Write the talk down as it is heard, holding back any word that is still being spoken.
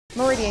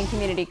Meridian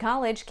Community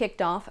College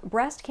kicked off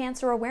Breast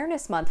Cancer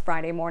Awareness Month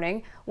Friday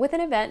morning with an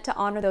event to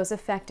honor those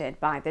affected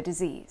by the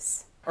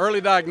disease.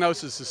 Early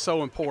diagnosis is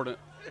so important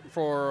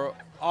for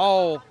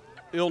all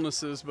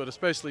illnesses, but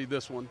especially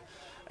this one.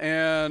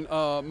 And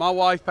my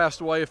wife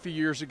passed away a few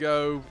years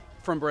ago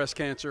from breast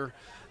cancer,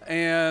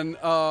 and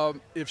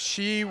if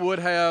she would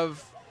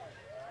have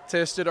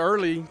tested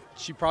early,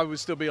 she probably would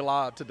still be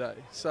alive today.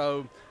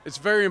 So it's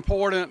very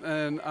important,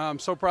 and I'm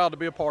so proud to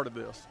be a part of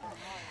this.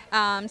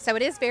 So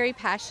it is very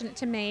passionate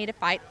to me to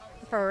fight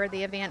for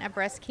the event of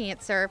breast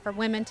cancer, for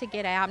women to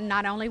get out.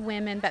 Not only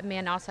women, but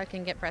men also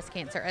can get breast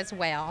cancer as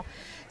well.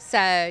 So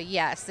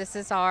yes, this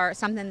is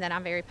something that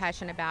I'm very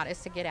passionate about,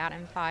 is to get out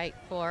and fight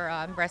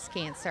for breast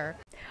cancer.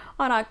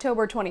 On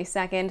October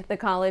 22nd, the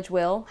college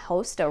will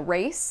host a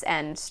race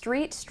and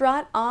street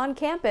strut on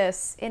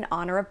campus in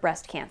honor of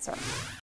breast cancer.